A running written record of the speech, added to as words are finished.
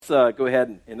go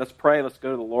ahead and let's pray. Let's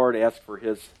go to the Lord, ask for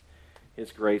His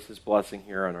grace, His blessing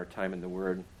here on our time in the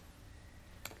Word.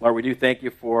 Lord, we do thank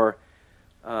you for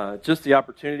just the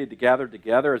opportunity to gather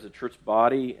together as a church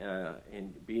body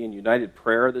and be in united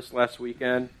prayer this last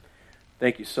weekend.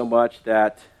 Thank you so much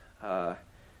that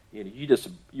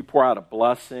you pour out a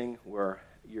blessing where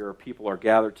your people are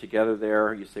gathered together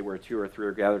there. You say where two or three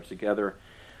are gathered together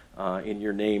in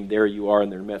your name, there you are in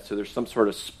their midst. So there's some sort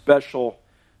of special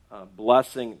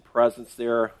blessing, presence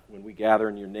there when we gather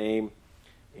in your name,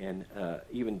 and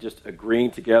even just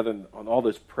agreeing together on all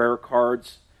those prayer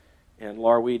cards. And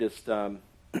Lord, we just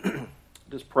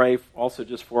just pray also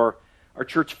just for our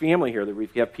church family here, that we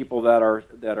have people that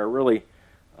are really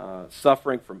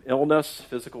suffering from illness,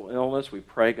 physical illness. We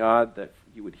pray, God, that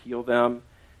you would heal them,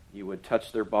 you would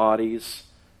touch their bodies,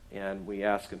 and we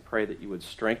ask and pray that you would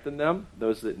strengthen them.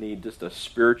 Those that need just a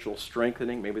spiritual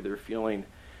strengthening, maybe they're feeling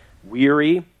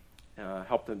weary,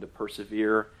 help them to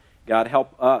persevere. God,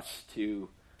 help us to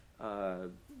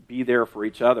be there for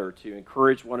each other, to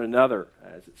encourage one another,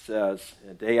 as it says,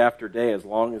 day after day, as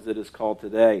long as it is called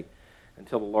today,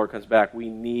 until the Lord comes back. We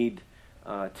need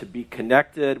to be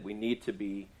connected. We need to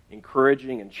be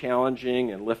encouraging and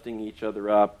challenging and lifting each other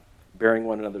up, bearing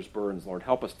one another's burdens. Lord,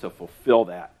 help us to fulfill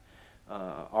that,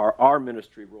 our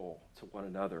ministry role to one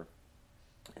another.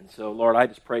 And so, Lord, I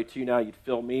just pray to you now, you'd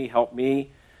fill me, help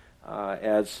me,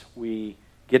 as we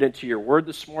get into your word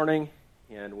this morning,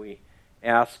 and we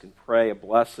ask and pray a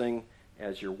blessing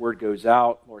as your word goes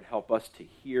out. Lord, help us to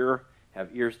hear,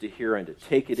 have ears to hear and to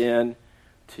take it in,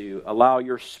 to allow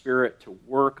your Spirit to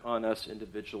work on us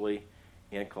individually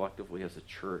and collectively as a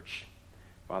church.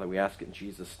 Father, we ask it in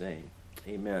Jesus' name.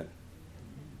 Amen.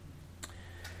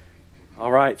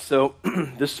 All right, so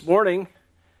this morning,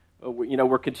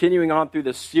 we're continuing on through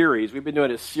this series. We've been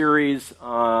doing a series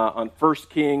on 1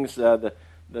 Kings, the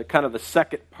kind of the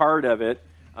second part of it.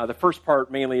 The first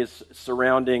part mainly is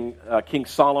surrounding King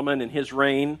Solomon and his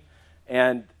reign,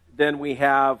 and then we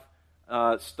have,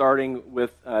 starting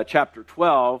with chapter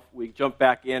 12, we jumped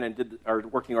back in and are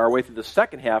working our way through the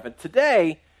second half, and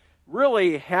today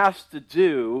really has to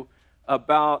do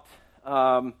about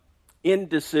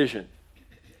indecision.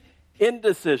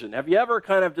 Indecision. Have you ever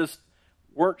kind of just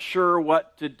weren't sure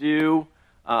what to do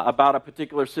about a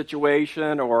particular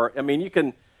situation? Or, I mean, you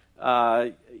can...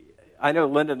 I know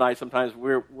Linda and I sometimes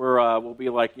we'll be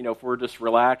like, if we're just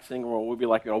relaxing, we'll be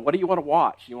like, what do you want to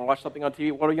watch? You want to watch something on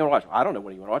TV? What do you want to watch? I don't know. What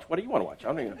do you want to watch? What do you want to watch? I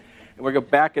don't even know. And we go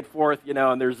back and forth,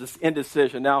 and there's this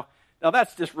indecision. Now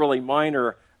that's just really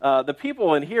minor. The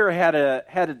people in here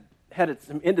had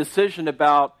some indecision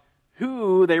about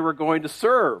who they were going to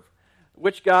serve,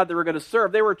 which God they were going to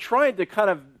serve. They were trying to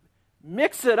kind of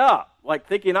mix it up, like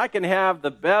thinking I can have the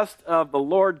best of the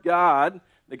Lord God,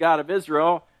 the God of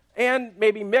Israel, and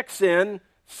maybe mix in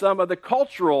some of the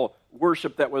cultural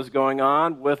worship that was going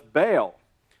on with Baal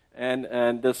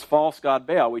and this false god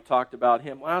Baal. We talked about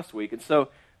him last week. And so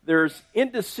there's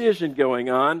indecision going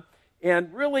on.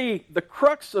 And really the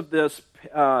crux of this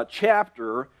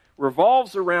chapter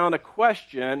revolves around a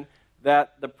question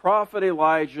that the prophet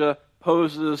Elijah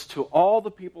poses to all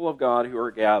the people of God who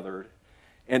are gathered.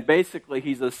 And basically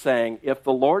he's just saying, if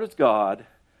the Lord is God,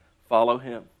 follow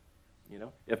him.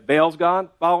 If Baal's God,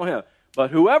 follow him.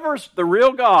 But whoever's the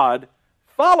real God,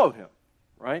 follow him,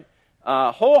 right?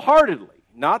 Wholeheartedly.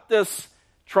 Not this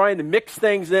trying to mix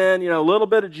things in, a little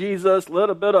bit of Jesus, a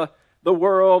little bit of the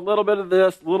world, a little bit of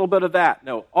this, a little bit of that.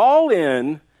 No, all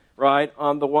in, right,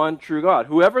 on the one true God.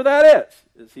 Whoever that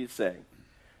is, as he's saying.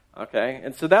 Okay,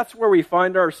 and so that's where we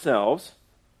find ourselves.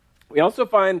 We also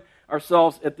find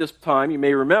ourselves at this time, you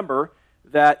may remember,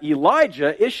 that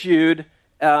Elijah issued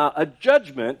a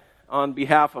judgment on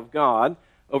behalf of God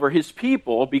over his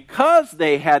people because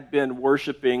they had been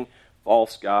worshiping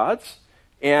false gods.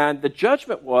 And the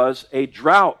judgment was a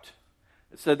drought.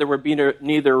 It said there would be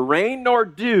neither rain nor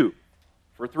dew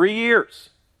for 3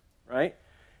 years, right?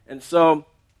 And so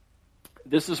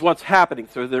this is what's happening.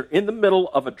 So they're in the middle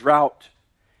of a drought.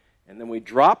 And then we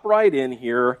drop right in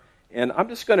here, and I'm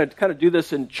just going to kind of do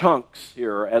this in chunks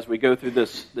here as we go through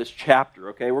this chapter,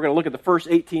 okay? We're going to look at the first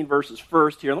 18 verses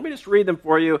first here. Let me just read them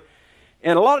for you.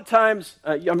 And a lot of times,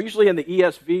 I'm usually in the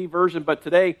ESV version, but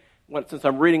today, since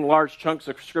I'm reading large chunks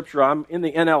of Scripture, I'm in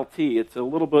the NLT. It's a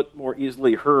little bit more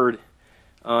easily heard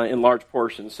in large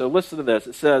portions. So listen to this.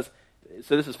 It says,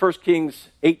 so this is 1 Kings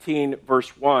 18,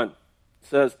 verse 1. It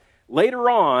says, later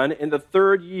on, in the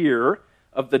 3rd year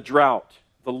of the drought,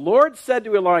 the Lord said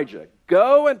to Elijah,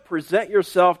 go and present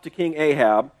yourself to King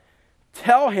Ahab.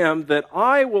 Tell him that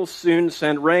I will soon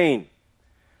send rain.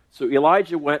 So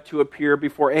Elijah went to appear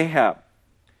before Ahab.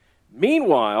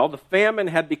 Meanwhile, the famine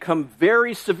had become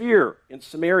very severe in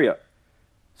Samaria.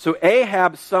 So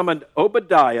Ahab summoned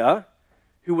Obadiah,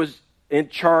 who was in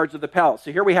charge of the palace.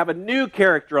 So here we have a new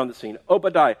character on the scene,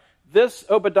 Obadiah. This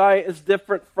Obadiah is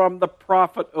different from the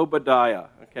prophet Obadiah,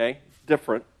 okay? It's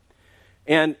different.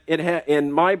 And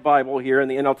in my Bible here, in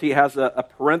the NLT, it has a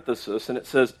parenthesis, and it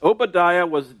says, Obadiah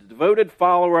was a devoted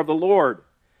follower of the Lord.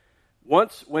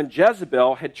 Once, when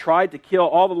Jezebel had tried to kill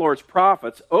all the Lord's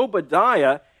prophets,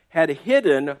 Obadiah had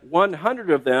hidden 100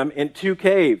 of them in 2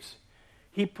 caves.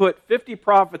 He put 50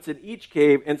 prophets in each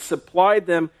cave and supplied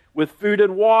them with food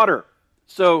and water.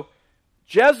 So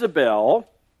Jezebel,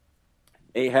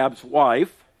 Ahab's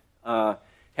wife,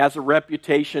 has a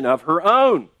reputation of her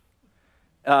own,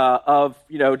 of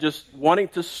just wanting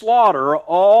to slaughter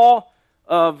all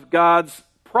of God's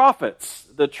prophets,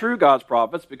 the true God's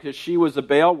prophets, because she was a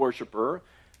Baal worshiper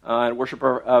and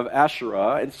worshiper of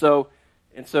Asherah, and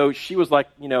so she was like,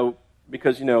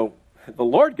 because the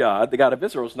Lord God, the God of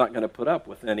Israel, is not going to put up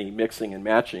with any mixing and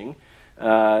matching.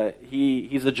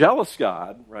 He's a jealous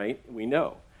God, right? We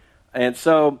know. And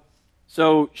so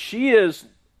she is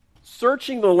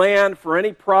searching the land for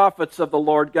any prophets of the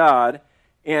Lord God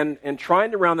and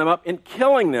trying to round them up and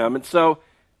killing them. And so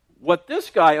what this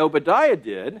guy, Obadiah,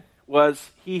 did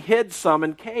was he hid some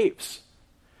in caves,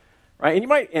 right? And you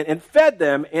might and fed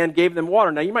them and gave them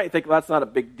water. Now you might think, well, that's not a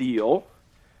big deal.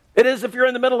 It is if you're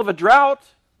in the middle of a drought,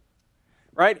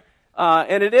 right?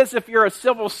 And it is if you're a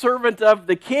civil servant of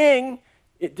the king,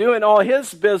 doing all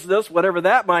his business, whatever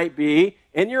that might be,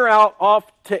 and you're out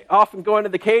often going to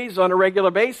the caves on a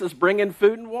regular basis, bringing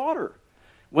food and water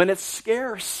when it's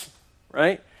scarce,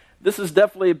 right? This is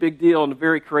definitely a big deal and a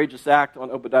very courageous act on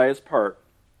Obadiah's part.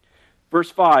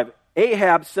 Verse 5,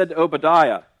 Ahab said to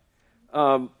Obadiah,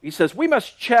 he says, we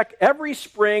must check every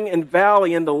spring and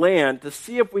valley in the land to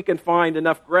see if we can find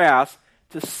enough grass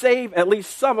to save at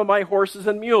least some of my horses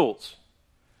and mules.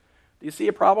 Do you see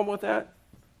a problem with that?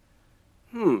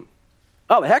 Oh,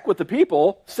 the heck with the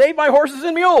people. Save my horses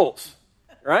and mules.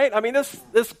 Right? I mean,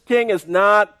 this king is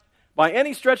not, by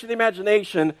any stretch of the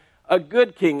imagination, a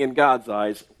good king in God's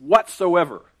eyes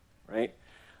whatsoever. Right?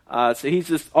 So he's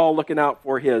just all looking out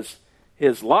for his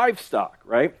livestock.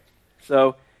 Right?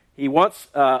 So he wants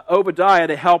Obadiah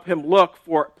to help him look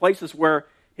for places where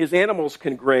his animals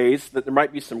can graze, that there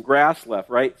might be some grass left.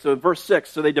 Right? So in verse 6,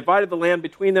 so they divided the land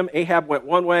between them. Ahab went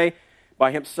one way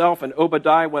by himself, and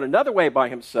Obadiah went another way by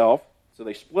himself. So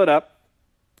they split up.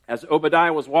 As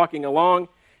Obadiah was walking along,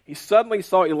 he suddenly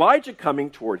saw Elijah coming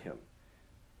toward him.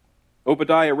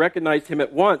 Obadiah recognized him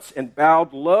at once and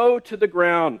bowed low to the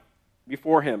ground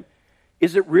before him.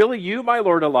 Is it really you, my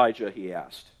lord Elijah? He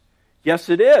asked. Yes,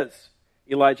 it is,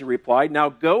 Elijah replied. Now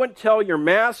go and tell your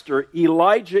master,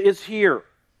 Elijah is here.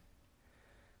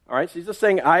 All right, so he's just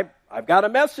saying, I've got a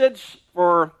message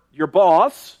for your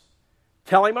boss.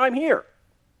 Tell him I'm here.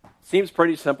 Seems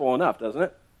pretty simple enough, doesn't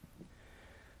it?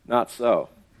 Not so.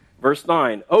 Verse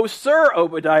 9, Oh, sir,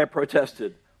 Obadiah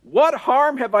protested, what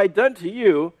harm have I done to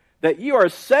you that you are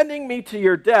sending me to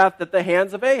your death at the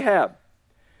hands of Ahab?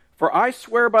 For I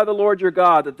swear by the Lord your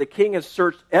God that the king has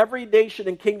searched every nation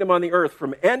and kingdom on the earth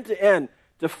from end to end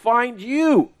to find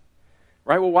you.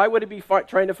 Right? Well, why would he be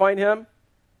trying to find him?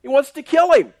 He wants to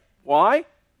kill him. Why?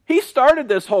 He started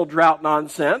this whole drought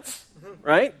nonsense,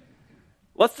 right?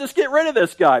 Let's just get rid of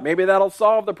this guy. Maybe that'll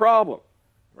solve the problem,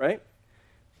 right?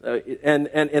 And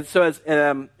then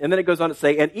it goes on to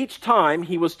say, and each time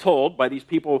he was told by these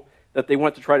people that they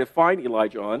went to try to find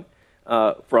Elijah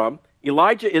from,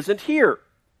 Elijah isn't here.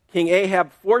 King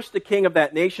Ahab forced the king of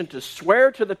that nation to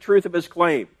swear to the truth of his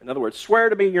claim. In other words, swear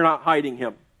to me you're not hiding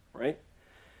him, right?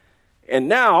 And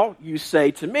now you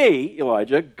say to me,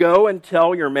 Elijah, go and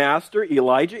tell your master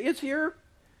Elijah is here.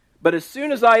 But as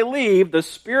soon as I leave, the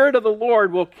Spirit of the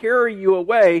Lord will carry you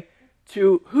away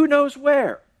to who knows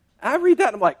where. I read that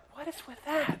and I'm like, what is with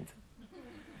that?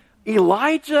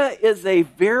 Elijah is a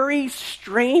very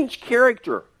strange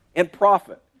character and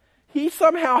prophet. He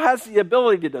somehow has the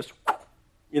ability to just,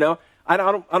 I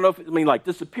don't know if it means like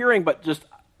disappearing, but just,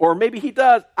 or maybe he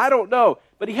does, I don't know.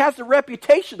 But he has the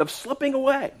reputation of slipping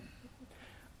away.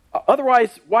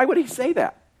 Otherwise, why would he say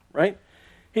that, right?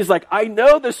 He's like, I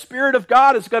know the Spirit of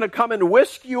God is going to come and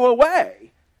whisk you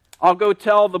away. I'll go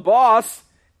tell the boss,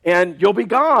 and you'll be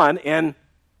gone, and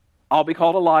I'll be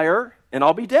called a liar, and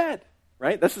I'll be dead,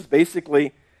 right? This is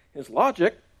basically his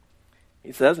logic.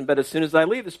 He says, but as soon as I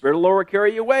leave, the Spirit of the Lord will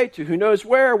carry you away to who knows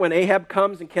where. When Ahab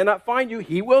comes and cannot find you,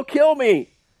 he will kill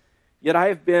me. Yet I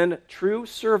have been true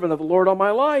servant of the Lord all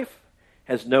my life.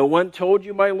 Has no one told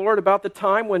you, my Lord, about the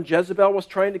time when Jezebel was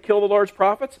trying to kill the Lord's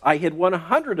prophets? I hid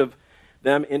 100 of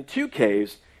them in 2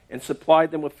 caves, and supplied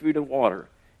them with food and water.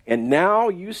 And now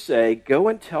you say, go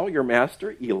and tell your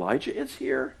master Elijah is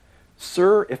here.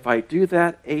 Sir, if I do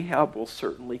that, Ahab will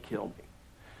certainly kill me.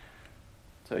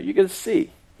 So you can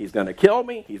see, he's going to kill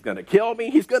me, he's going to kill me,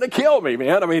 he's going to kill me,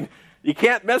 man. I mean, you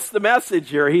can't miss the message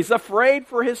here. He's afraid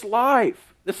for his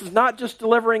life. This is not just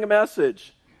delivering a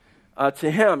message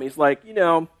to him. He's like,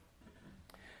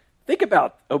 think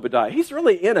about Obadiah. He's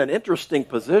really in an interesting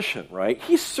position, right?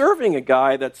 He's serving a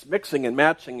guy that's mixing and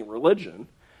matching religion,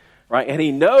 right? And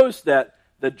he knows that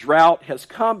the drought has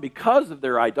come because of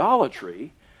their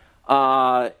idolatry.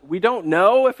 We don't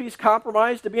know if he's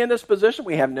compromised to be in this position.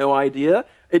 We have no idea.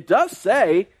 It does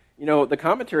say, the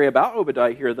commentary about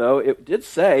Obadiah here, though, it did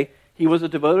say he was a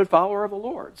devoted follower of the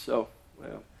Lord. So,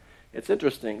 it's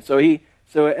interesting. So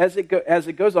as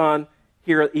it goes on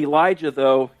here, Elijah,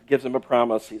 though, gives him a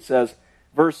promise. He says,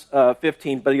 verse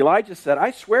 15, but Elijah said,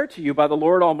 I swear to you by the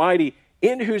Lord Almighty,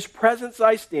 in whose presence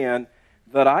I stand,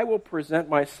 that I will present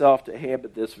myself to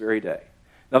Ahab this very day.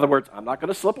 In other words, I'm not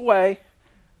going to slip away.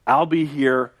 I'll be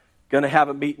here, going to have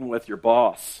a meeting with your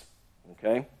boss.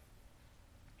 Okay?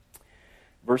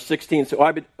 Verse 16,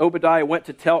 so Obadiah went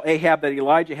to tell Ahab that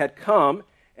Elijah had come,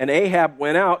 and Ahab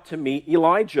went out to meet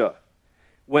Elijah.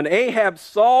 When Ahab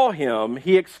saw him,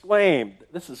 he exclaimed,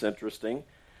 this is interesting,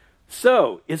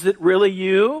 so, is it really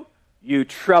you, you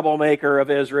troublemaker of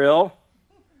Israel?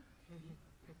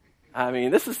 I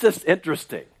mean, this is just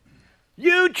interesting.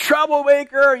 You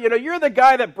troublemaker, you're the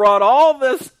guy that brought all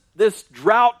this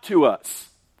drought to us.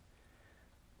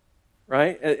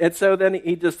 Right? And so then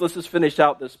let's just finish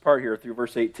out this part here through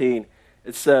verse 18.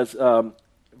 It says,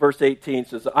 verse 18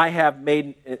 says,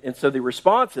 and so the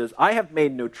response is, I have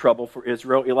made no trouble for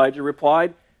Israel. Elijah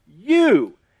replied,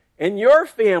 you and your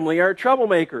family are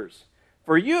troublemakers,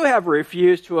 for you have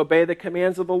refused to obey the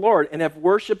commands of the Lord and have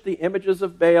worshipped the images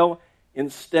of Baal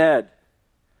instead.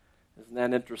 Isn't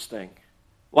that interesting?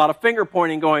 A lot of finger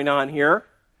pointing going on here,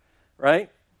 right?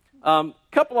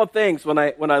 Couple of things when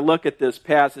I look at this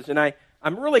passage, and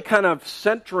I'm really kind of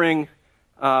centering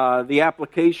the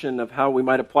application of how we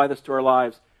might apply this to our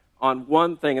lives on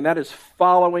one thing, and that is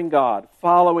following God,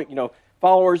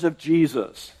 followers of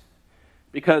Jesus,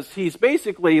 because he's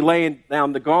basically laying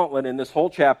down the gauntlet in this whole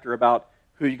chapter about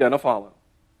who you're going to follow,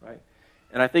 right?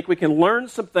 And I think we can learn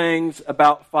some things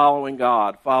about following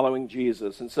God, following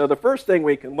Jesus. And so the first thing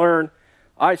we can learn,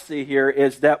 I see here,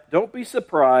 is that don't be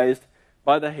surprised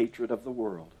by the hatred of the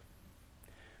world.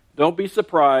 Don't be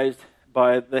surprised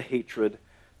by the hatred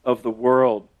of the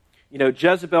world.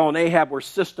 Jezebel and Ahab were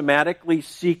systematically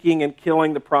seeking and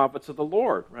killing the prophets of the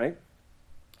Lord, right?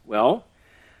 Well,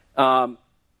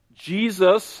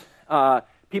 Jesus,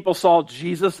 people saw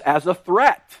Jesus as a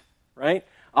threat, right?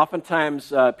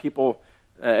 Oftentimes people,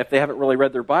 if they haven't really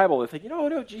read their Bible, they think,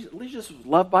 no, Jesus was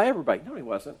loved by everybody. No, he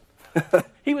wasn't.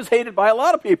 He was hated by a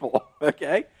lot of people,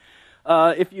 okay?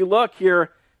 If you look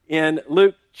here in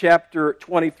Luke chapter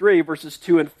 23, verses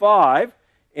 2 and 5,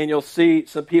 and you'll see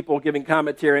some people giving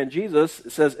commentary on Jesus.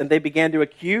 It says, and they began to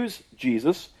accuse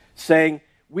Jesus, saying,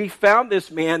 we found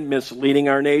this man misleading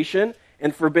our nation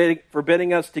and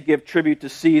forbidding us to give tribute to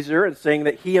Caesar, and saying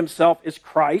that he himself is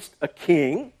Christ, a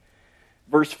king.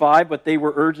 Verse 5, but they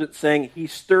were urgent, saying, he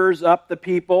stirs up the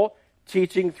people,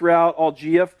 teaching throughout all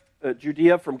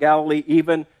Judea from Galilee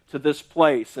even to this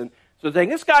place. And so saying,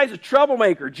 this guy's a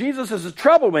troublemaker. Jesus is a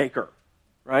troublemaker,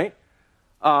 right?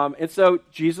 And so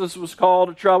Jesus was called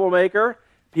a troublemaker.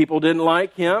 People didn't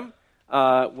like him.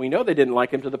 We know they didn't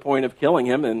like him to the point of killing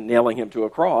him and nailing him to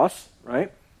a cross,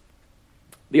 right?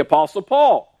 The Apostle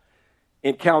Paul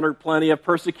encountered plenty of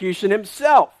persecution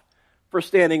himself for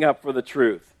standing up for the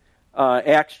truth.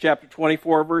 Acts chapter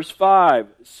 24, verse 5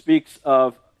 speaks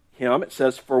of him. It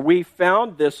says, for we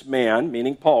found this man,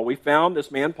 meaning Paul, we found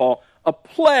this man, Paul, a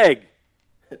plague.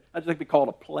 I just like to call it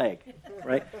a plague,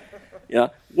 right? Yeah,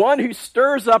 one who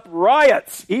stirs up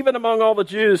riots, even among all the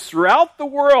Jews throughout the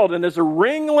world, and is a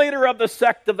ringleader of the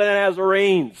sect of the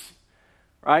Nazarenes,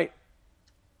 right?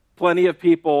 Plenty of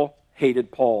people hated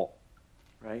Paul,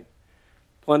 right?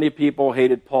 Plenty of people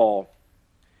hated Paul.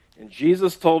 And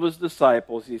Jesus told his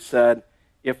disciples, he said,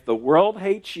 if the world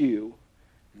hates you,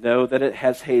 know that it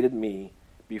has hated me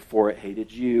before it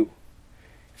hated you.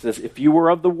 He says, if you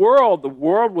were of the world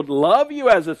would love you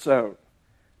as its own.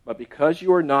 But because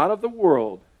you are not of the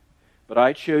world, but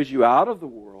I chose you out of the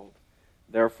world,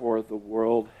 therefore the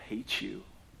world hates you.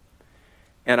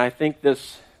 And I think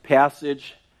this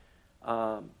passage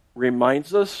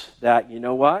reminds us that, you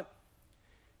know what?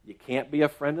 You can't be a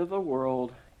friend of the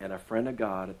world and a friend of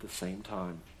God at the same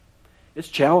time. It's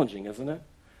challenging, isn't it?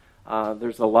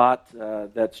 There's a lot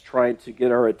that's trying to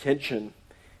get our attention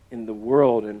in the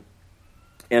world, and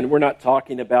And we're not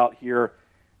talking about here,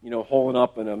 holing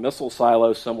up in a missile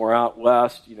silo somewhere out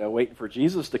west, waiting for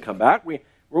Jesus to come back. We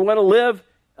want to live,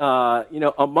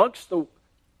 amongst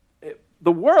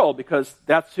the world, because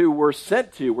that's who we're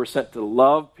sent to. We're sent to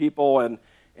love people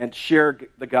and share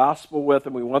the gospel with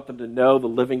them. We want them to know the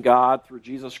living God through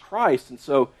Jesus Christ. And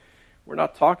so we're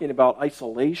not talking about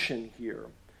isolation here,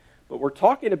 but we're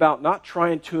talking about not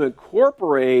trying to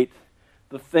incorporate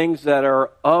the things that are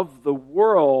of the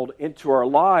world into our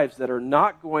lives that are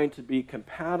not going to be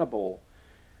compatible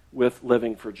with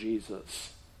living for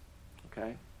Jesus.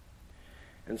 Okay?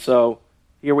 And so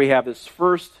here we have this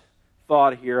first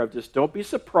thought here of just don't be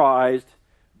surprised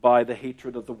by the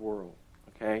hatred of the world.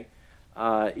 Okay?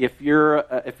 If you're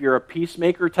a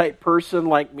peacemaker type person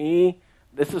like me,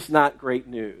 this is not great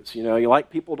news. You like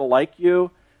people to like you.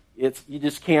 It's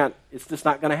just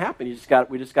not going to happen.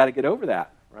 We just got to get over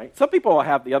that, right? Some people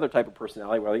have the other type of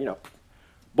personality where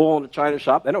bull in a china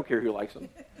shop. They don't care who likes them,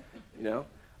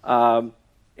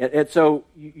 and so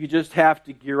you just have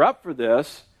to gear up for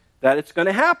this, that it's going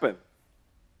to happen.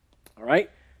 All right.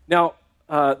 Now,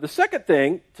 the second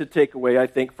thing to take away, I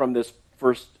think, from this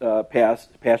first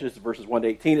passage, verses 1 to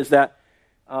 18, is that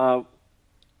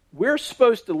we're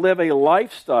supposed to live a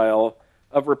lifestyle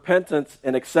of repentance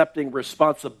and accepting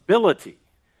responsibility.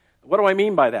 What do I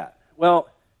mean by that? Well,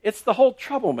 it's the whole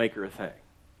troublemaker thing,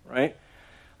 right?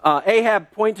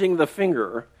 Ahab pointing the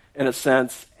finger, in a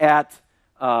sense, at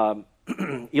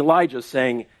Elijah,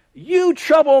 saying, "You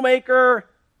troublemaker."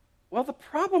 Well, the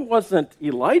problem wasn't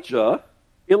Elijah.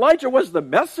 Elijah was the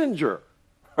messenger,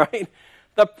 right?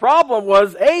 The problem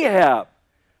was Ahab.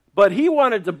 But he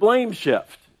wanted to blame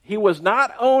shift. He was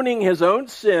not owning his own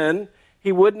sin.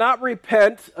 He would not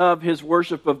repent of his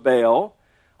worship of Baal.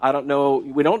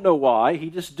 We don't know why. He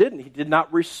just didn't. He did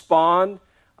not respond,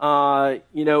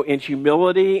 in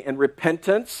humility and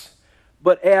repentance.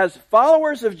 But as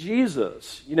followers of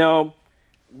Jesus,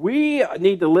 we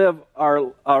need to live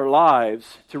our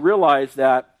lives to realize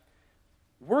that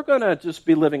we're going to just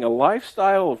be living a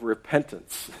lifestyle of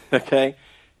repentance, okay?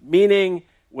 Meaning,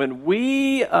 when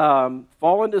we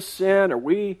fall into sin or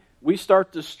we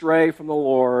start to stray from the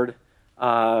Lord,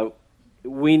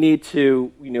 we need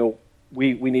to,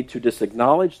 we need to just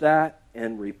acknowledge that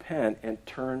and repent and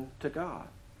turn to God,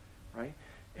 right?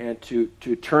 And to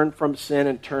turn from sin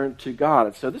and turn to God.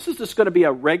 And so this is just going to be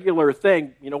a regular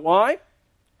thing. You know why?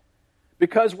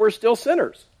 Because we're still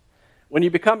sinners. When you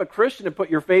become a Christian and put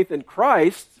your faith in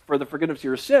Christ for the forgiveness of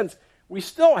your sins, we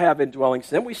still have indwelling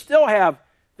sin. We still have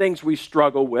things we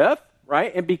struggle with, right?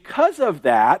 And because of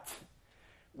that,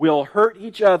 we'll hurt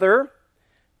each other,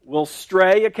 we'll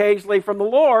stray occasionally from the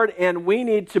Lord, and we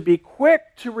need to be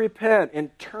quick to repent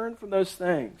and turn from those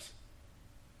things.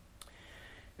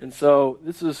 And so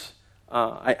this is,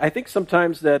 I think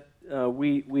sometimes that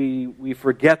we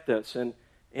forget this, and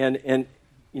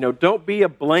don't be a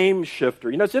blame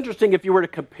shifter. It's interesting if you were to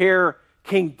compare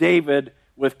King David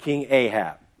with King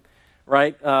Ahab,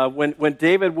 right? When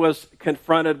David was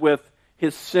confronted with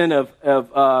his sin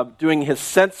of doing his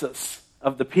census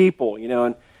of the people,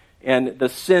 and the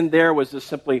sin there was just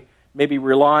simply maybe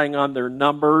relying on their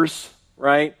numbers,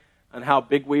 right, on how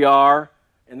big we are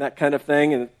and that kind of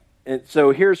thing. And so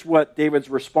here's what David's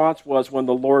response was when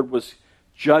the Lord was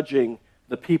judging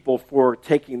the people for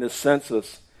taking this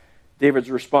census.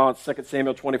 David's response, 2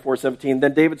 Samuel 24:17.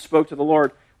 Then David spoke to the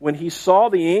Lord when he saw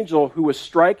the angel who was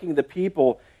striking the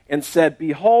people and said,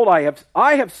 "Behold, I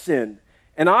have sinned,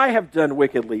 and I have done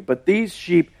wickedly. But these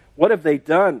sheep, what have they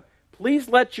done? Please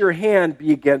let your hand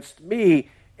be against me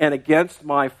and against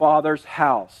my father's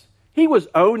house." He was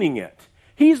owning it.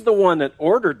 He's the one that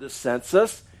ordered the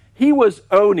census. He was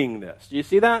owning this. Do you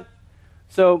see that?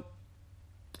 So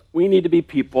we need to be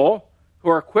people who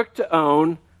are quick to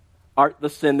own the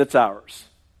sin that's ours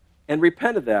and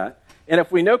repent of that. And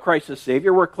if we know Christ as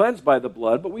Savior, we're cleansed by the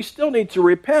blood, but we still need to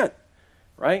repent,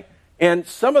 right? And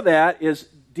some of that is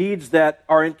deeds that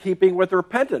are in keeping with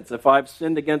repentance. If I've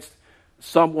sinned against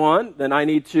someone, then I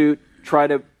need to try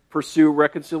to pursue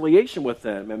reconciliation with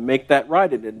them and make that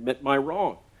right and admit my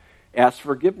wrong. Ask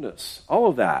forgiveness. All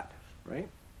of that, right?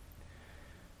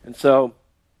 And so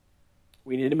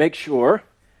we need to make sure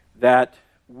that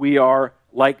we are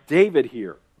like David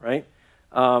here, right?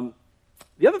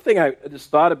 The other thing I just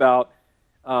thought about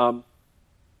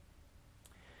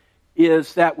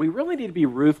is that we really need to be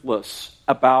ruthless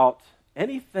about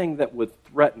anything that would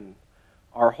threaten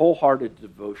our wholehearted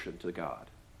devotion to God.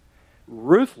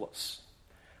 Ruthless.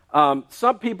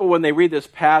 Some people, when they read this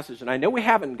passage, and I know we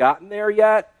haven't gotten there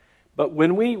yet, but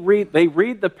when they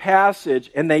read the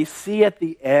passage and they see at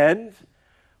the end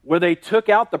where they took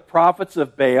out the prophets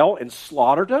of Baal and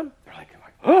slaughtered them, they're like,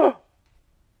 oh,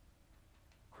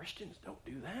 Christians don't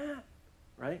do that,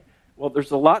 right? Well,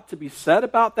 there's a lot to be said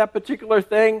about that particular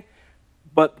thing,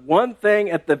 but one thing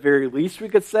at the very least we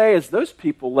could say is those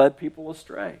people led people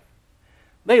astray.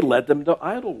 They led them to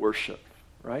idol worship,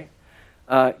 right?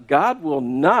 God will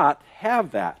not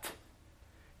have that.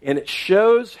 And it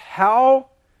shows how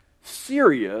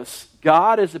serious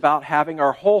God is about having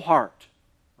our whole heart,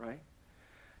 right?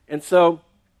 And so,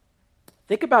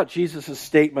 think about Jesus'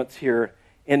 statements here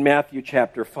in Matthew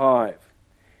chapter 5.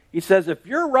 He says, if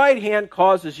your right hand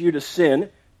causes you to sin,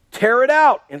 tear it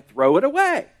out and throw it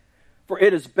away. For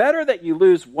it is better that you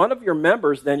lose one of your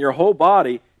members than your whole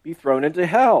body be thrown into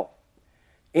hell.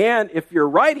 And if your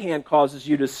right hand causes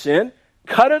you to sin,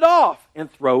 cut it off and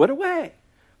throw it away.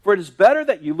 For it is better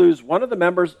that you lose one of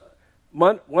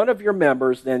your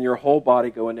members than your whole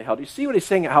body go into hell. Do you see what he's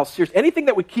saying? How serious? Anything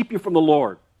that would keep you from the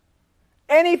Lord.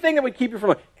 Anything that would keep you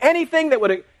from anything that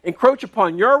would encroach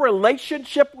upon your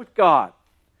relationship with God.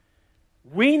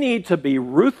 We need to be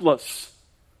ruthless,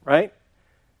 right?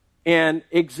 And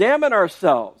examine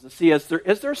ourselves to see, is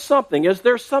there something? Is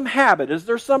there some habit? Is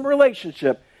there some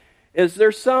relationship? Is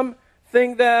there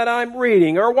something that I'm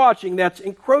reading or watching that's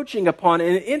encroaching upon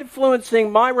and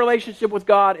influencing my relationship with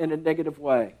God in a negative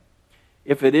way?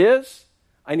 If it is,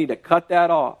 I need to cut that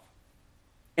off.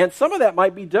 And some of that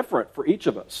might be different for each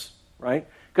of us, right?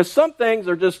 Because some things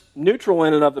are just neutral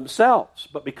in and of themselves,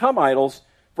 but become idols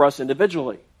for us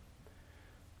individually.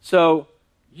 So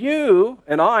you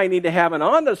and I need to have an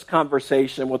honest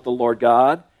conversation with the Lord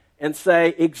God and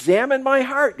say, examine my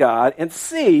heart, God, and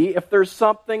see if there's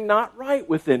something not right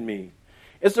within me.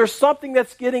 Is there something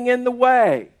that's getting in the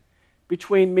way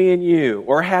between me and you,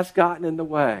 or has gotten in the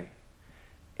way?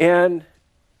 And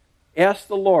ask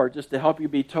the Lord just to help you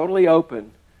be totally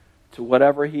open to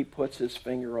whatever he puts his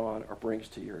finger on or brings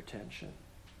to your attention.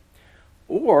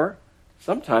 Or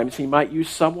sometimes he might use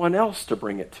someone else to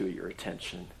bring it to your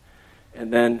attention.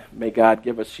 And then may God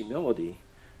give us humility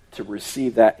to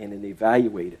receive that and then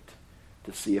evaluate it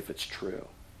to see if it's true.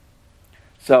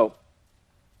 So,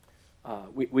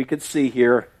 we could see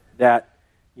here that,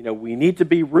 we need to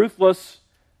be ruthless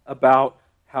about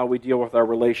how we deal with our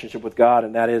relationship with God,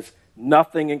 and that is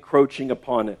nothing encroaching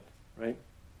upon it, right?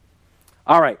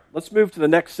 All right, let's move to the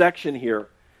next section here.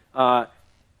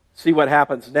 See what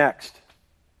happens next.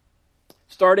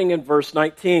 Starting in verse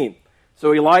 19.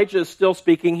 So Elijah is still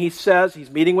speaking. He says, he's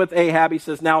meeting with Ahab. He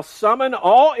says, now summon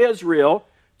all Israel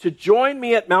to join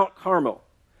me at Mount Carmel,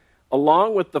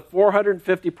 along with the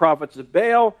 450 prophets of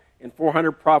Baal and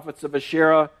 400 prophets of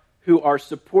Asherah who are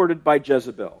supported by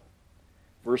Jezebel.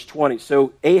 Verse 20,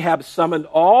 so Ahab summoned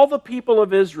all the people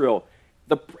of Israel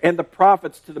and the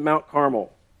prophets to the Mount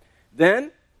Carmel.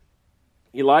 Then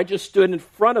Elijah stood in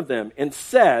front of them and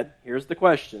said, here's the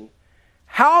question,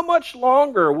 how much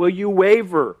longer will you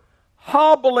waver,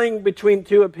 hobbling between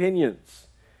two opinions?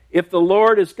 If the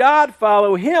Lord is God,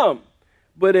 follow him.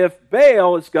 But if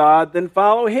Baal is God, then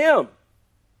follow him.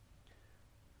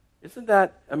 Isn't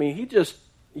that,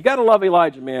 you got to love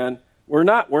Elijah, man. We're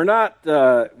not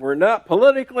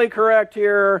politically correct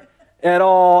here at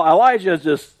all. Elijah is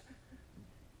just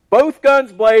both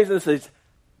guns blazing and says,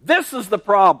 this is the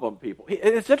problem, people.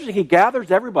 It's interesting. He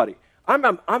gathers everybody.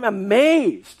 I'm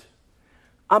amazed.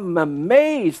 I'm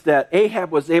amazed that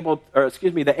Ahab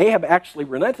that Ahab actually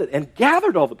relented and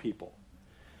gathered all the people.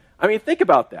 Think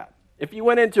about that. If you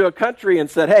went into a country and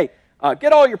said, hey,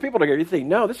 get all your people together, you'd think,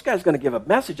 no, this guy's going to give a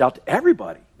message out to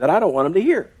everybody that I don't want him to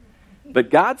hear. But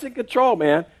God's in control,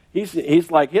 man.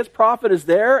 He's like, his prophet is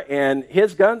there and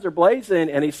his guns are blazing,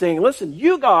 and he's saying, listen,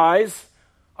 you guys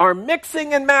are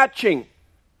mixing and matching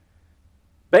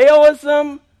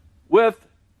Baalism with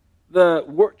the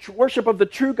worship of the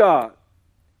true God.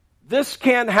 This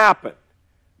can't happen.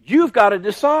 You've got to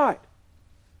decide.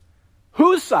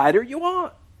 Whose side are you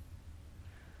on?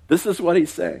 This is what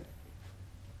he's saying.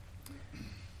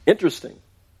 Interesting.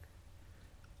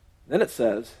 Then it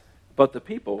says, but the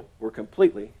people were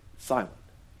completely silent.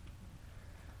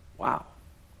 Wow.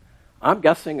 I'm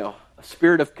guessing a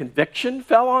spirit of conviction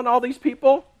fell on all these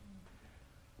people,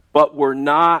 but we're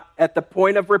not at the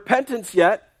point of repentance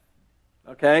yet.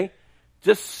 Okay?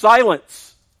 Just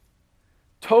silence.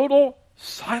 Total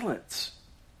silence.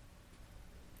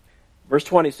 Verse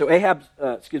 20. So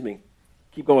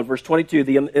keep going. Verse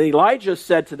 22. Elijah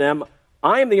said to them,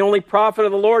 I am the only prophet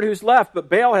of the Lord who's left, but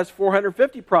Baal has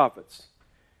 450 prophets.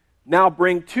 Now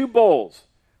bring 2 bulls.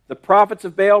 The prophets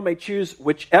of Baal may choose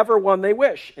whichever one they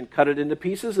wish and cut it into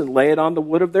pieces and lay it on the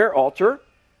wood of their altar,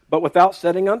 but without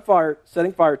setting fire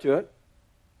to it.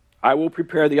 I will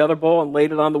prepare the other bull and lay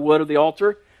it on the wood of the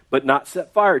altar, but not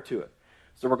set fire to it.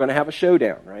 So we're going to have a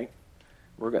showdown, right?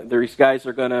 These guys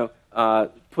are going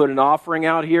to put an offering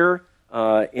out here,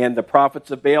 and the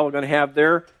prophets of Baal are going to have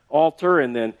their altar,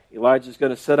 and then Elijah's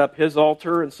going to set up his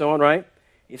altar, and so on, right?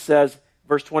 He says,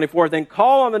 verse 24, then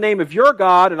call on the name of your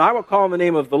God, and I will call on the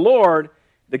name of the Lord.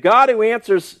 The God who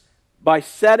answers by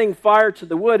setting fire to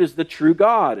the wood is the true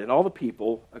God. And all the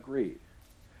people agreed.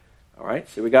 All right,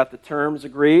 so we got the terms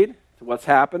agreed to what's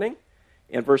happening.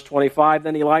 In verse 25,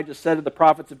 then Elijah said to the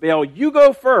prophets of Baal, you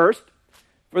go first,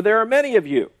 for there are many of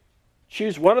you.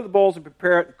 Choose one of the bowls and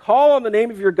prepare it, and call on the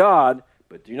name of your God,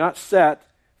 but do not set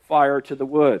fire to the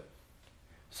wood.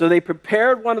 So they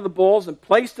prepared one of the bowls and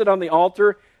placed it on the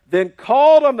altar, then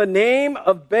called on the name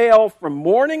of Baal from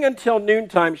morning until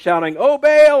noontime, shouting, O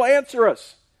Baal, answer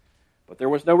us. But there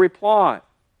was no reply.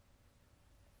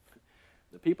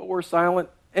 The people were silent,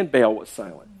 and Baal was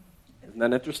silent. Isn't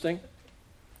that interesting?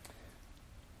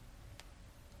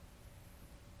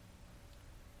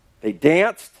 They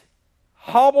danced,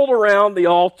 hobbled around the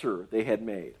altar they had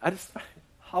made.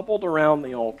 Hobbled around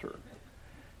the altar.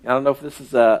 I don't know if this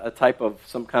is a type of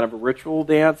some kind of a ritual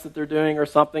dance that they're doing or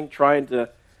something, trying to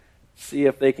see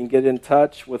if they can get in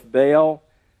touch with Baal.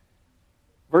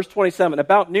 Verse 27,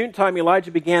 about noontime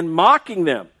Elijah began mocking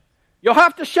them. You'll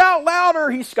have to shout louder,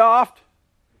 he scoffed.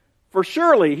 For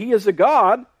surely he is a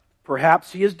god.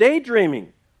 Perhaps he is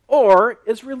daydreaming or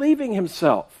is relieving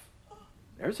himself.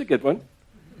 There's a good one.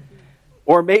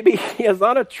 Or maybe he is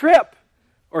on a trip,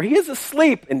 or he is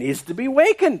asleep and needs to be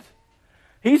wakened.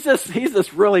 He's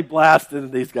just really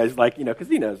blasting these guys, like, because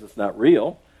he knows it's not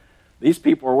real. These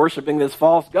people are worshiping this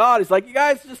false god. He's like, you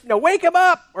guys just, wake him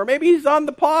up. Or maybe he's on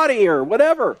the potty or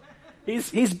whatever.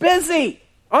 He's busy,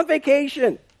 on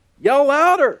vacation. Yell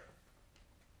louder.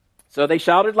 So they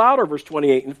shouted louder, verse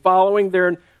 28. And following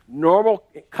their normal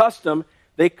custom,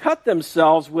 they cut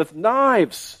themselves with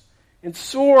knives and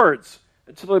swords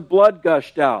until the blood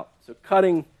gushed out. So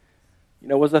cutting,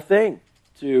 was a thing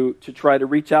to try to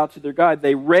reach out to their God.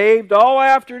 They raved all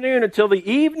afternoon until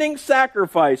the evening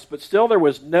sacrifice, but still there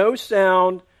was no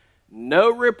sound,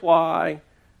 no reply,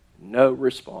 no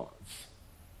response.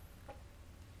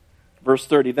 Verse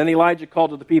 30, then Elijah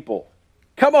called to the people,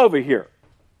 come over here.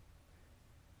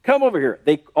 Come over here.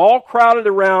 They all crowded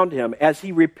around him as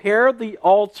he repaired the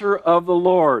altar of the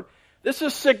Lord. This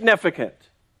is significant,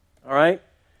 all right?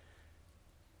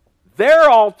 Their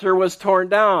altar was torn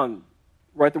down,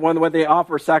 right? The one where they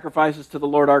offer sacrifices to the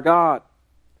Lord our God.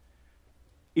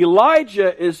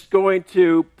 Elijah is going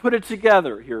to put it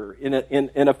together here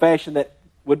in a fashion that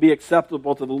would be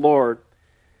acceptable to the Lord.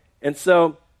 And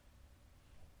so,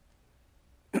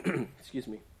 excuse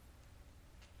me.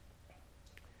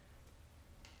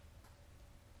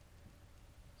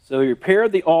 So he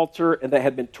repaired the altar and that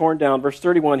had been torn down. Verse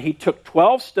 31, he took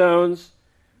 12 stones,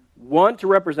 one to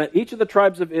represent each of the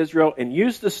tribes of Israel, and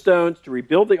used the stones to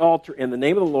rebuild the altar in the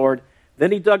name of the Lord.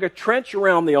 Then he dug a trench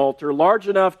around the altar, large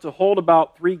enough to hold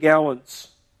about 3 gallons.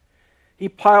 He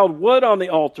piled wood on the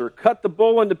altar, cut the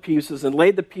bull into pieces, and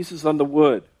laid the pieces on the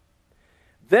wood.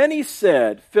 Then he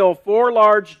said, fill 4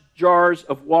 large jars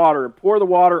of water and pour the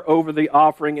water over the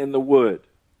offering and the wood.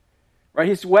 Right?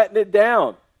 He's wetting it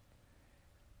down.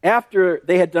 After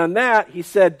they had done that, he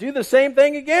said, do the same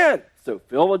thing again. So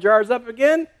fill the jars up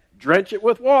again, drench it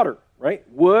with water, right?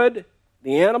 Wood,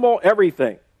 the animal,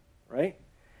 everything, right?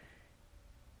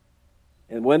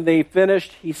 And when they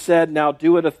finished, he said, now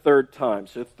do it a 3rd time.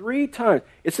 So 3 times.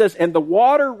 It says, and the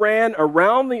water ran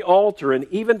around the altar and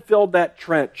even filled that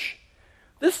trench.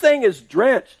 This thing is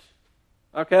drenched,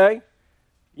 okay?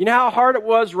 You know how hard it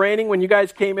was raining when you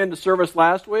guys came into service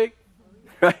last week?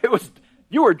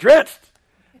 You were drenched.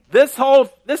 This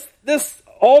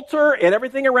altar and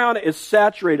everything around it is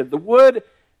saturated. The wood,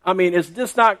 it's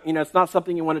just not, it's not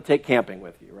something you want to take camping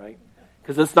with you, right?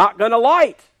 Because it's not going to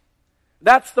light.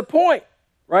 That's the point,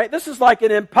 right? This is like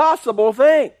an impossible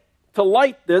thing to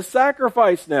light this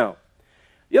sacrifice now.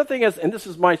 The other thing is, and this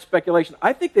is my speculation,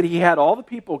 I think that he had all the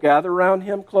people gather around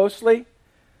him closely.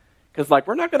 Because,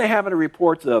 we're not going to have any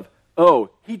reports of,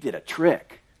 oh, he did a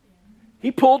trick. He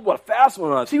pulled a fast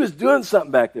one on us. He was doing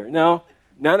something back there. No.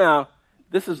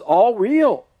 This is all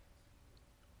real.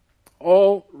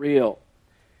 All real.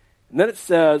 And then it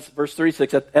says, verse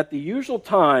 36, at the usual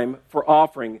time for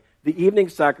offering the evening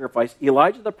sacrifice,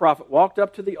 Elijah the prophet walked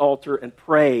up to the altar and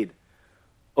prayed,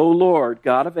 O Lord,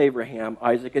 God of Abraham,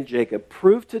 Isaac, and Jacob,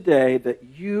 prove today that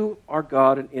you are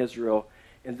God in Israel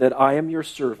and that I am your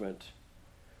servant.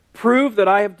 Prove that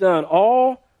I have done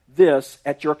all this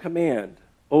at your command.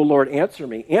 O Lord, answer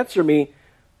me. Answer me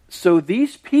so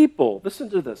these people, listen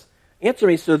to this, answer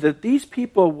me so that these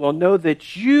people will know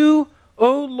that you,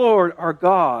 O Lord, are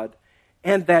God,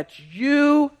 and that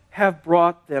you have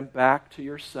brought them back to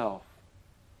yourself.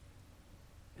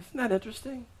 Isn't that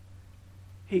interesting?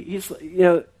 He's,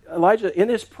 Elijah, in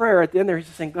his prayer at the end there, he's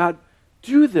saying, God,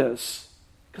 do this.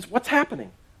 Because what's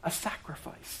happening? A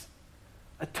sacrifice.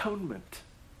 Atonement.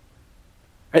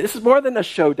 Right, this is more than a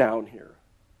showdown here.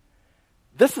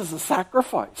 This is a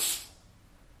sacrifice.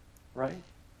 Right?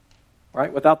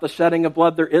 Without the shedding of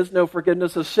blood, there is no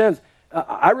forgiveness of sins.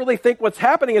 I really think what's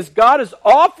happening is God is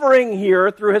offering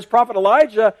here, through his prophet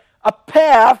Elijah, a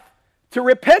path to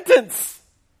repentance,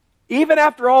 even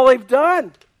after all they've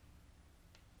done.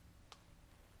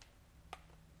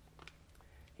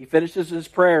 He finishes his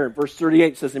prayer in verse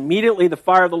 38. It says, immediately the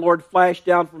fire of the Lord flashed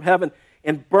down from heaven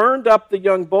and burned up the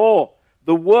young bull,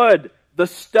 the wood, the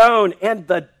stone, and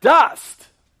the dust.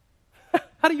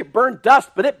 How do you burn dust?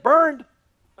 But it burned.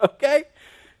 Okay?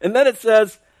 And then it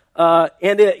says,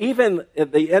 even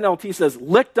the NLT says,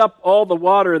 licked up all the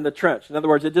water in the trench. In other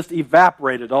words, it just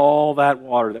evaporated all that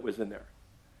water that was in there.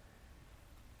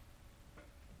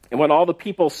 And when all the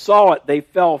people saw it, they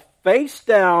fell face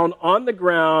down on the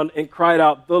ground and cried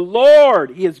out, the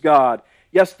Lord, he is God.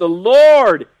 Yes, the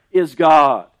Lord is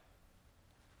God.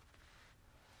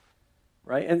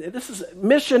 Right? And this is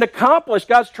mission accomplished.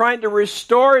 God's trying to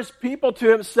restore his people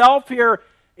to himself here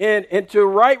into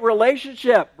right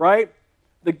relationship, right?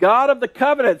 The God of the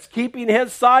covenants, keeping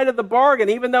his side of the bargain,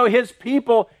 even though his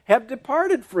people have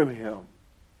departed from him.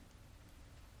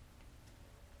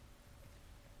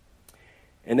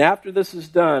 And after this is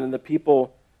done, and the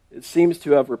people, it seems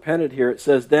to have repented here, it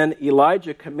says, then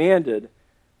Elijah commanded,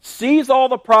 seize all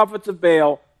the prophets of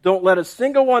Baal, don't let a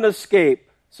single one escape.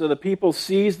 So the people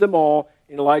seized them all,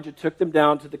 and Elijah took them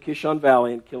down to the Kishon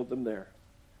Valley and killed them there.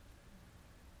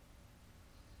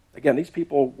 Again, these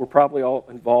people were probably all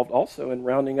involved also in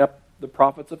rounding up the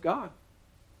prophets of God,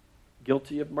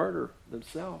 guilty of murder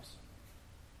themselves.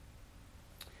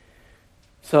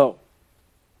 So,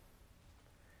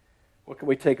 what can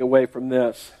we take away from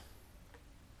this?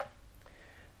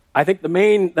 I think the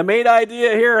main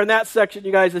idea here in that section,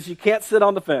 you guys, is you can't sit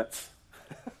on the fence.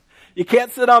 You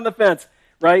can't sit on the fence,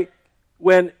 right?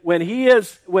 When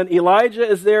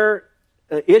Elijah is there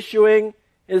issuing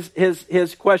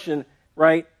his question,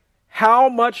 right? How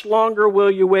much longer will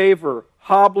you waver,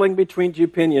 hobbling between two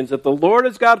opinions? If the Lord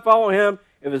is God, follow him.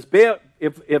 If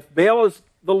Baal is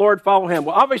the Lord, follow him.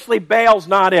 Well, obviously Baal's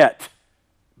not it.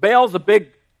 Baal's a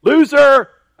big loser,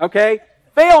 okay?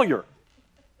 Failure.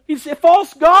 He's a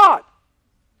false god.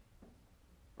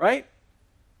 Right?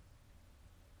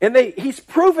 And he's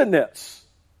proven this.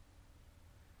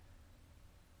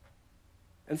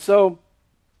 And so,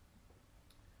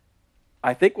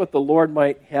 I think what the Lord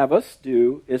might have us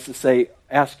do is to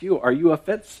ask you, are you a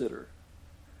fence sitter?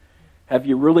 Have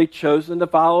you really chosen to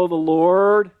follow the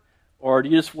Lord? Or do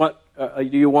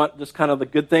you want just kind of the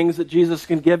good things that Jesus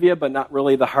can give you, but not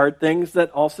really the hard things that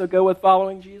also go with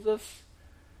following Jesus?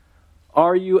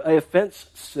 Are you a fence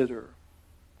sitter?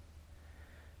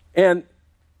 And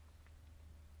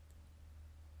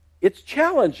it's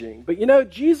challenging, but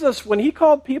Jesus, when he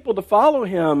called people to follow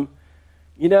him,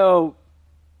 it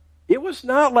was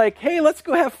not like, hey, let's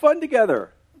go have fun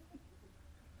together.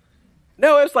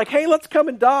 No, it was like, hey, let's come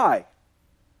and die.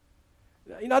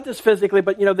 Not just physically,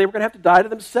 but, they were going to have to die to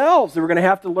themselves. They were going to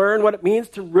have to learn what it means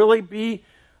to really be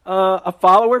a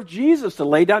follower of Jesus, to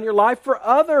lay down your life for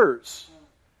others,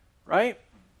 right?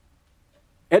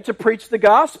 And to preach the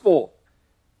gospel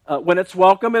when it's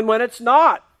welcome and when it's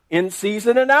not, in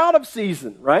season and out of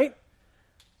season, right?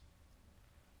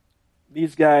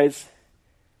 These guys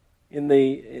in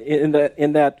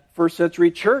that first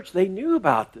century church, they knew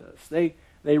about this.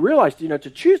 They realized, to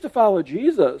choose to follow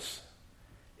Jesus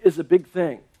is a big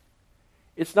thing.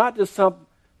 It's not just some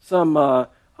oh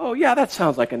yeah, that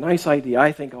sounds like a nice idea.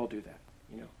 I think I'll do that.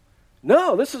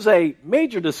 No, this is a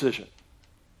major decision.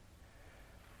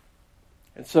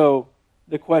 And so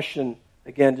the question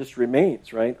again just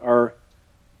remains, right? Are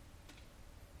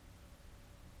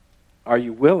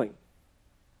you willing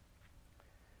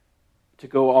to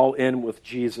go all in with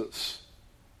Jesus?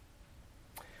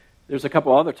 There's a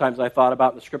couple other times I thought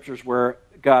about in the scriptures where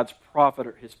God's prophet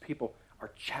or his people are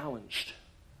challenged.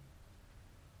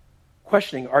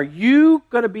 Questioning, are you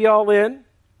going to be all in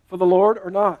for the Lord or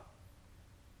not?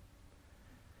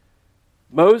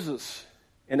 Moses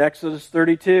in Exodus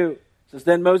 32 says,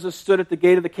 then Moses stood at the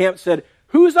gate of the camp and said,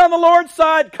 who's on the Lord's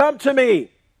side? Come to me.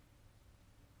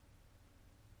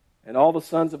 And all the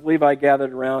sons of Levi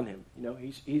gathered around him.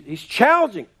 He's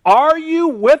challenging. Are you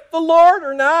with the Lord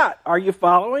or not? Are you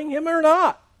following him or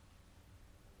not?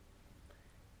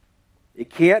 It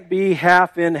can't be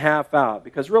half in, half out.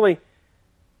 Because really,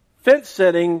 fence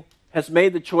sitting has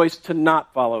made the choice to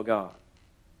not follow God,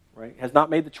 right? Has not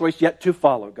made the choice yet to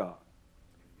follow God,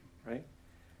 right?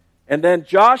 And then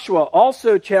Joshua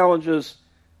also challenges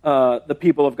the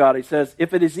people of God. He says,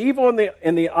 if it is evil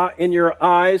in your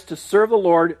eyes to serve the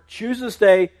Lord, choose this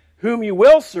day whom you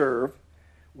will serve,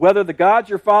 whether the gods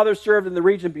your fathers served in the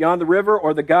region beyond the river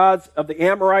or the gods of the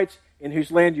Amorites in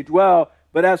whose land you dwell.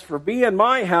 But as for me and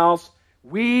my house,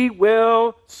 we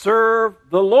will serve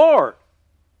the Lord.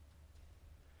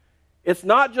 It's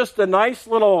not just a nice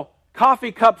little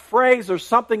coffee cup phrase or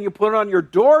something you put on your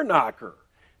door knocker.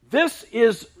 This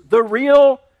is the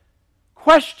real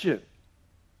question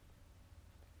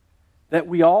that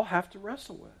we all have to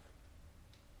wrestle with.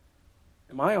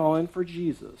 Am I all in for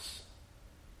Jesus?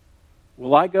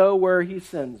 Will I go where he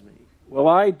sends me? Will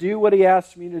I do what he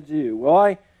asks me to do? Will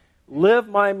I live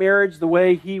my marriage the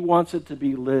way he wants it to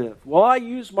be lived? Will I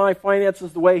use my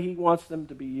finances the way he wants them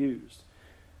to be used?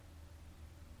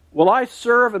 Will I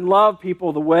serve and love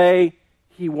people the way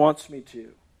he wants me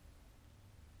to?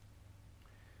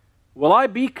 Will I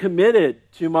be committed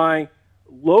to my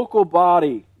local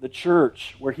body, the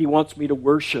church, where he wants me to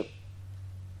worship?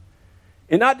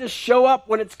 And not just show up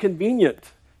when it's convenient.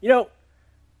 You know,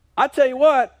 I tell you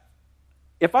what,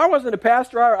 if I wasn't a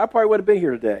pastor, I probably would have been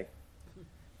here today.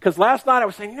 Because last night I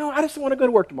was saying, I just don't want to go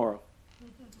to work tomorrow.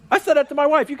 I said that to my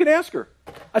wife. You can ask her.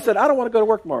 I said, I don't want to go to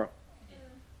work tomorrow.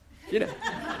 I said,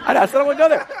 I don't want to go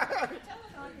there.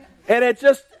 And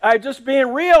I'm just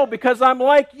being real because I'm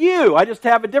like you. I just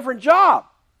have a different job.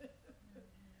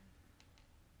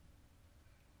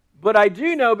 But I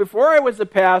do know before I was a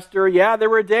pastor, there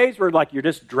were days where you're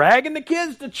just dragging the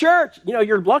kids to church.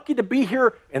 You're lucky to be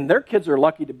here, and your kids are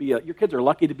lucky to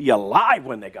be alive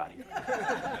when they got here.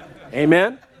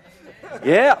 Amen?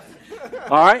 Yeah.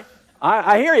 All right.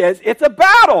 I hear you. It's a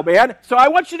battle, man. So I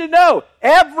want you to know,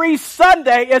 every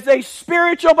Sunday is a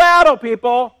spiritual battle,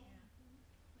 people.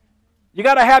 You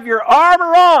got to have your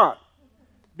armor on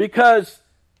because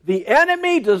the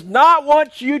enemy does not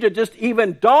want you to just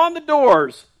even dawn the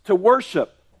doors to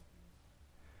worship.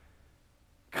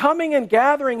 Coming and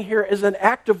gathering here is an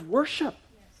act of worship.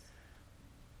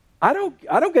 I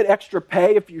don't get extra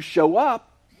pay if you show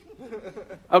up.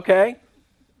 Okay?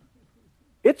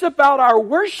 It's about our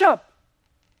worship.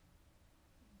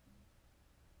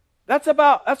 That's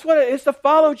what it is to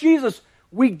follow Jesus.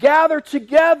 We gather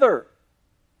together.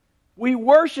 We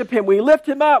worship him. We lift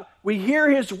him up. We hear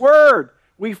his word.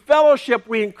 We fellowship.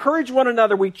 We encourage one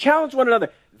another. We challenge one another.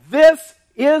 This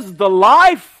is the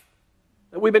life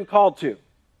that we've been called to.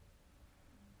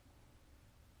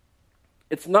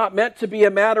 It's not meant to be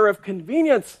a matter of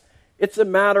convenience. It's a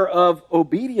matter of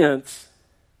obedience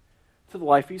to the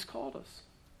life he's called us.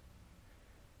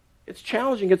 It's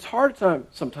challenging. It's hard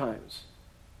sometimes.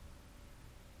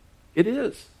 It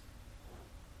is.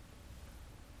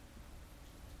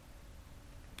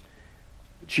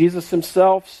 Jesus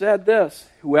himself said this,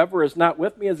 whoever is not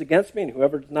with me is against me, and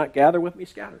whoever does not gather with me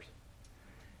scatters.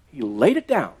 He laid it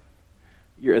down.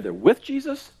 You're either with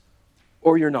Jesus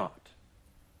or you're not.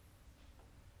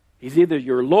 He's either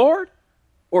your Lord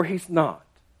or he's not.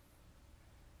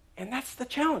 And that's the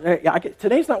challenge.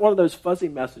 Today's not one of those fuzzy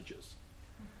messages.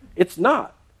 It's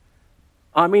not.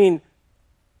 I mean,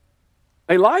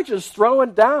 Elijah's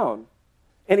throwing down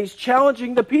and he's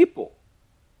challenging the people.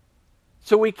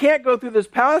 So we can't go through this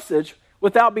passage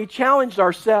without being challenged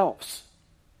ourselves.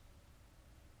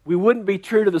 We wouldn't be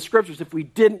true to the scriptures if we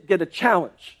didn't get a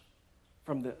challenge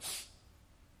from this.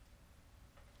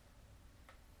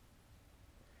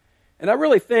 And I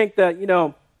really think that,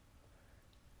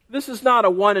 this is not a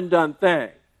one and done thing.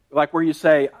 Like where you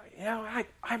say,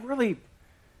 I'm really,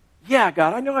 God,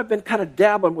 I know I've been kind of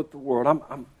dabbling with the world.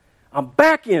 I'm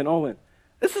back in, all in.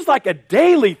 This is like a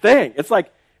daily thing. It's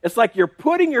like you're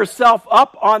putting yourself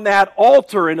up on that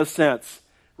altar in a sense,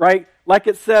 right? Like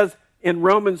it says in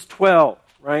Romans 12,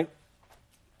 right?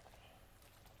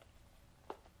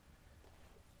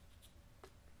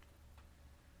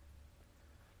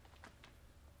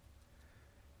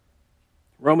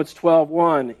 Romans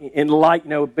 12:1, in light,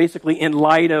 basically in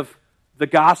light of the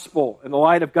gospel, in the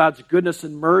light of God's goodness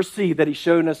and mercy that he's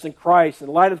shown us in Christ, in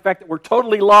light of the fact that we're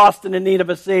totally lost and in need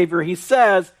of a Savior, he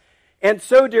says, and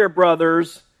so, dear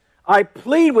brothers, I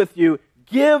plead with you,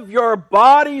 give your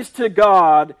bodies to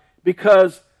God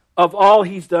because of all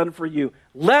he's done for you.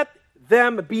 Let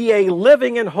them be a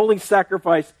living and holy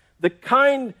sacrifice, the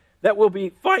kind that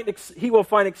he will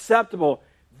find acceptable.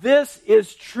 This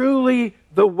is truly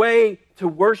the way to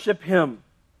worship him.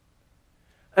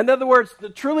 In other words,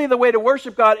 truly the way to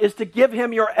worship God is to give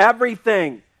him your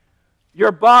everything.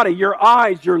 Your body, your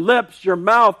eyes, your lips, your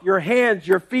mouth, your hands,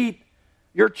 your feet,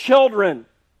 your children.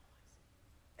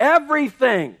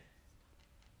 everything.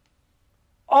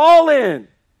 All in.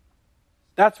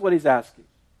 That's what he's asking.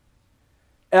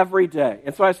 Every day.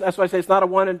 And so that's why I say it's not a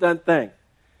one and done thing.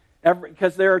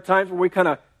 Because there are times when we kind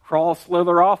of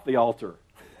slither off the altar.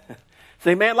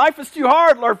 Say, man, life is too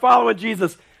hard, Lord, following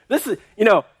Jesus. This is,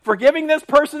 forgiving this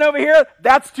person over here,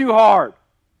 that's too hard.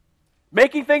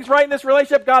 Making things right in this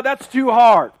relationship, God, that's too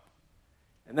hard.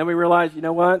 And then we realize, you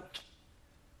know what?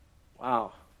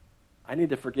 Wow, I need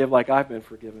to forgive like I've been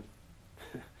forgiven.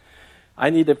 I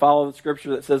need to follow the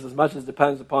scripture that says, as much as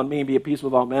depends upon me, be at peace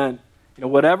with all men.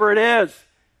 Whatever it is,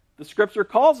 the scripture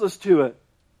calls us to it,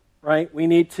 right? We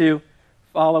need to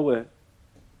follow it.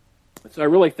 And so I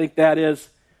really think that is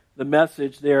the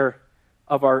message there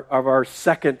of our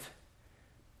second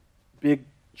big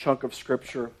chunk of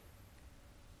scripture.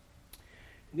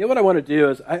 And what I want to do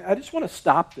is I just want to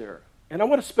stop there. And I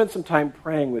want to spend some time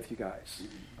praying with you guys.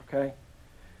 Okay?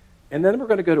 And then we're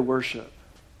going to go to worship.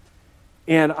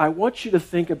 And I want you to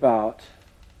think about,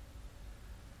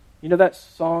 that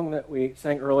song that we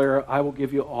sang earlier, I will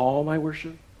give you all my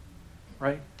worship,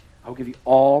 right? I will give you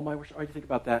all my worship. I want you to think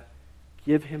about that.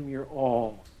 Give him your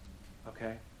all,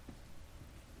 okay?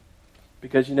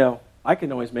 Because, I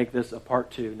can always make this a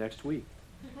part 2 next week.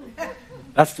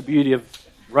 That's the beauty of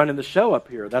running the show up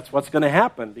here. That's what's going to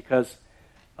happen because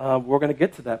we're going to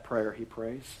get to that prayer he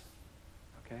prays.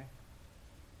 Okay?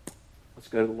 Let's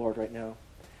go to the Lord right now.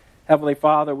 Heavenly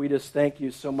Father, we just thank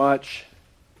you so much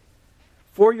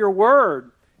for your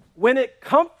word. When it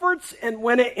comforts and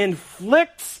when it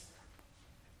inflicts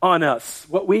on us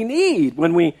what we need,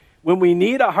 when we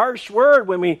need a harsh word,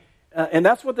 and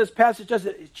that's what this passage does,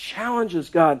 it challenges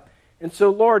God. And so,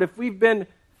 Lord, if we've been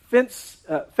fence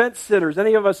sitters,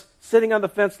 any of us sitting on the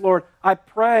fence, Lord, I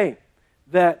pray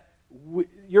that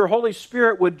your Holy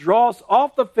Spirit would draw us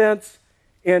off the fence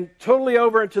and totally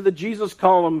over into the Jesus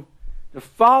column, to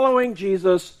following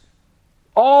Jesus,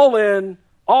 all in,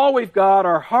 all we've got,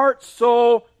 our heart,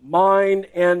 soul, mind,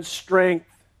 and strength,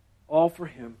 all for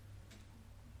him.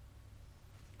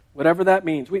 Whatever that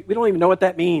means. We don't even know what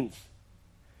that means.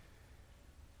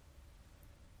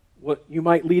 What you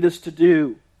might lead us to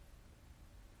do.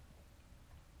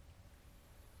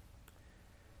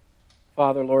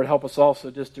 Father, Lord, help us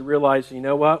also just to realize,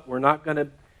 what?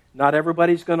 Not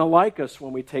everybody's going to like us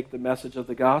when we take the message of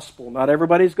the gospel. Not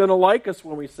everybody's going to like us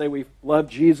when we say we love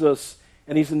Jesus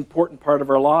and he's an important part of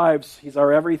our lives. He's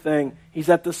our everything. He's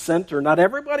at the center. Not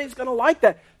everybody's going to like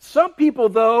that. Some people,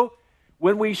 though,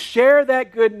 when we share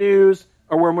that good news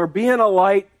or when we're being a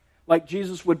light like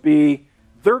Jesus would be,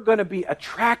 they're going to be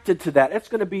attracted to that. It's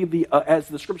going to be, as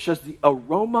the scripture says, the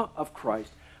aroma of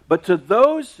Christ. But to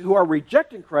those who are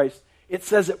rejecting Christ, it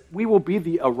says that we will be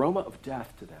the aroma of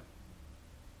death to them.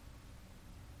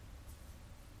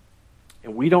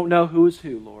 And we don't know who is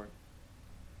who, Lord.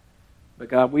 But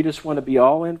God, we just want to be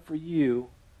all in for you.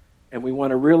 And we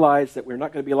want to realize that we're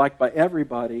not going to be liked by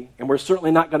everybody. And we're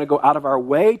certainly not going to go out of our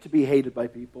way to be hated by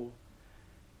people.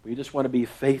 We just want to be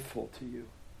faithful to you.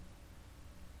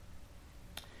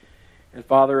 And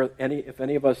Father, if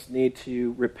any of us need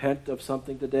to repent of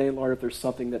something today, Lord, if there's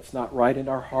something that's not right in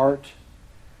our heart,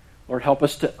 Lord, help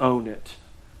us to own it.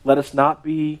 Let us not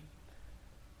be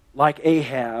like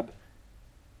Ahab,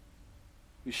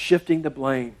 who's shifting the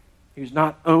blame, who's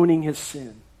not owning his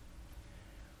sin.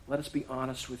 Let us be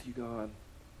honest with you, God.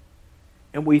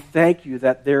 And we thank you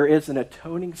that there is an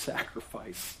atoning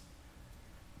sacrifice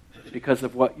because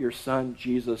of what your Son,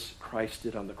 Jesus Christ,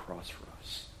 did on the cross for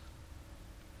us.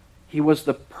 He was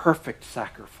the perfect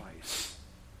sacrifice.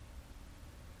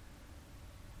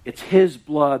 It's his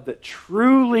blood that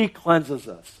truly cleanses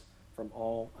us from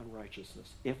all unrighteousness.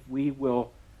 If we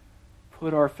will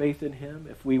put our faith in him,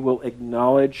 if we will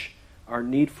acknowledge our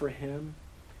need for him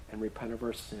and repent of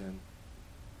our sin,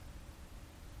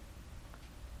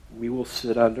 we will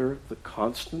sit under the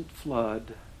constant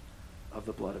flood of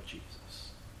the blood of Jesus,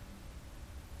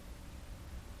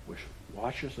 which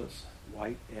washes us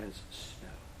white as snow.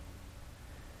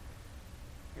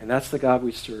 And that's the God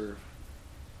we serve.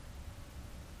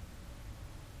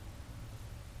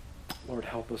 Lord,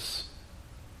 help us.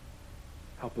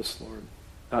 Help us, Lord,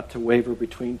 not to waver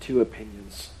between two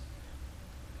opinions,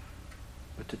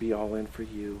 but to be all in for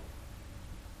you.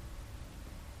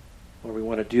 Lord, we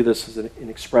want to do this as an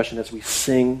expression as we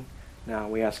sing now.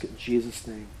 We ask it in Jesus'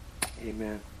 name.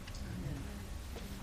 Amen.